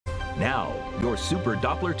Now, your Super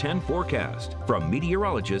Doppler 10 forecast from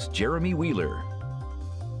meteorologist Jeremy Wheeler.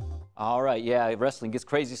 All right, yeah, wrestling gets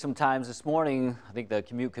crazy sometimes. This morning, I think the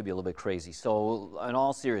commute could be a little bit crazy. So, in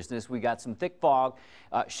all seriousness, we got some thick fog.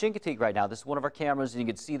 Chincoteague right now, this is one of our cameras, and you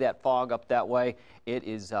can see that fog up that way. It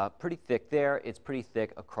is pretty thick there. It's pretty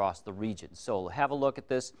thick across the region. So, have a look at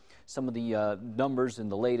this, some of the numbers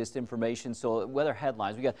and the latest information. So, weather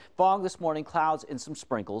headlines. We got fog this morning, clouds and some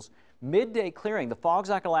sprinkles. Midday clearing. The fog's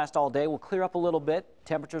not going to last all day. We'll clear up a little bit.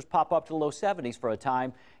 Temperatures pop up to the low 70s for a time.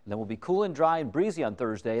 And then we'll be cool and dry and breezy on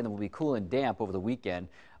Thursday, and then we'll be cool and damp over the weekend,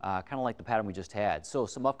 kind of like the pattern we just had. So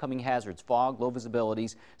some upcoming hazards: fog, low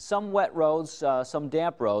visibilities, some wet roads, some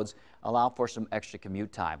damp roads. Allow for some extra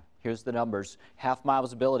commute time. Here's the numbers: half-mile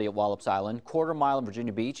visibility at Wallops Island, quarter-mile in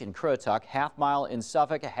Virginia Beach and Currituck, half-mile in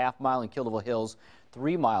Suffolk, a half-mile in Kildeville Hills,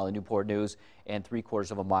 3-mile in Newport News, and 3/4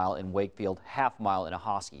 of a mile in Wakefield, half-mile in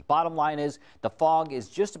Ahoskie. Bottom line is the fog is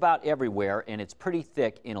just about everywhere, and it's pretty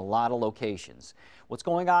thick in a lot of locations. What's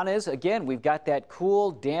going on is, again, we've got that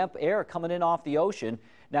cool, damp air coming in off the ocean.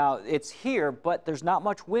 Now, it's here, but there's not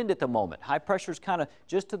much wind at the moment. High pressure is kind of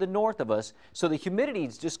just to the north of us, so the humidity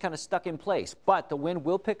is just kind of stuck in place. But the wind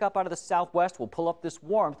will pick up out of the southwest. We'll pull up this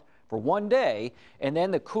warmth for one day, and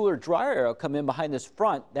then the cooler, drier air will come in behind this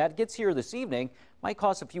front. That gets here this evening. Might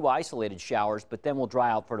cause a few isolated showers, but then we'll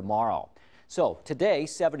dry out for tomorrow. So today,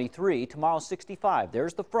 73, tomorrow 65.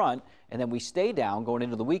 There's the front, and then we stay down going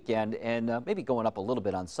into the weekend, and maybe going up a little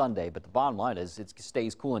bit on Sunday. But the bottom line is it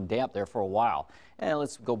stays cool and damp there for a while. And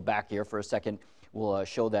let's go back here for a second. We'll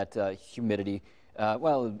show that humidity.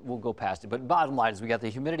 Well, we'll go past it, but bottom line is we got the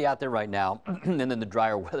humidity out there right now, and then the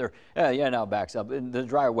drier weather. Now it backs up. And the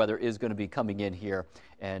drier weather is going to be coming in here,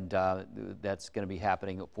 and that's going to be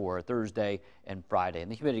happening for Thursday and Friday.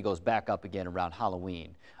 And the humidity goes back up again around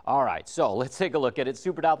Halloween. All right, so let's take a look at it.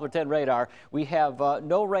 Super Doppler 10 radar. We have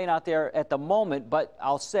no rain out there at the moment, but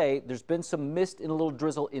I'll say there's been some mist and a little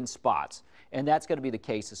drizzle in spots. And that's going to be the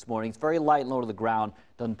case this morning. It's very light and low to the ground.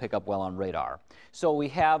 Doesn't pick up well on radar. So we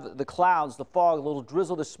have the clouds, the fog, a little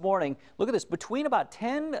drizzle this morning. Look at this. Between about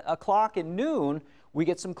 10 o'clock and noon, we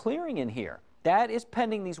get some clearing in here. That is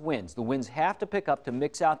pending these winds. The winds have to pick up to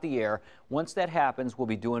mix out the air. Once that happens, we'll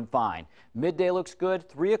be doing fine. Midday looks good.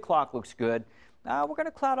 3 o'clock looks good. We're going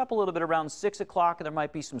to cloud up a little bit around 6 o'clock, and there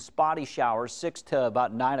might be some spotty showers, 6 to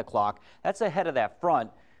about 9 o'clock. That's ahead of that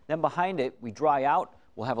front. Then behind it, we dry out.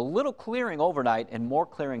 We'll have a little clearing overnight and more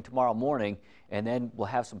clearing tomorrow morning, and then we'll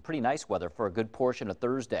have some pretty nice weather for a good portion of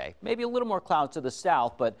Thursday. Maybe a little more clouds to the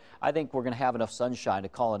south, but I think we're going to have enough sunshine to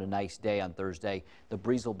call it a nice day on Thursday. The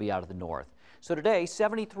breeze will be out of the north. So today,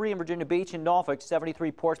 73 in Virginia Beach and Norfolk,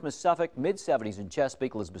 73 Portsmouth, Suffolk, mid-70s in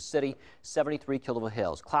Chesapeake, Elizabeth City, 73 Kildeville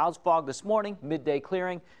Hills. Clouds, fog this morning, midday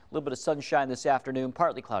clearing, a little bit of sunshine this afternoon,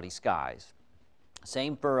 partly cloudy skies.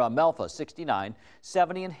 Same for Melfa, 69,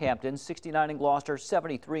 70 in Hampton, 69 in Gloucester,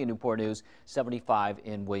 73 in Newport News, 75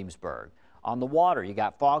 in Williamsburg. On the water, you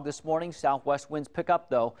got fog this morning. Southwest winds pick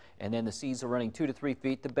up, though, and then the seas are running 2 to 3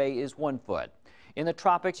 feet. The bay is 1 foot. In the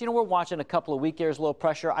tropics, we're watching a couple of weak airs, low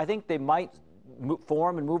pressure. I think they might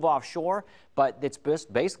form and move offshore, but it's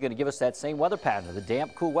basically going to give us that same weather pattern, the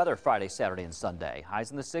damp, cool weather Friday, Saturday, and Sunday.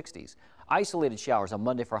 Highs in the 60s. Isolated showers on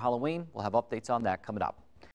Monday for Halloween. We'll have updates on that coming up.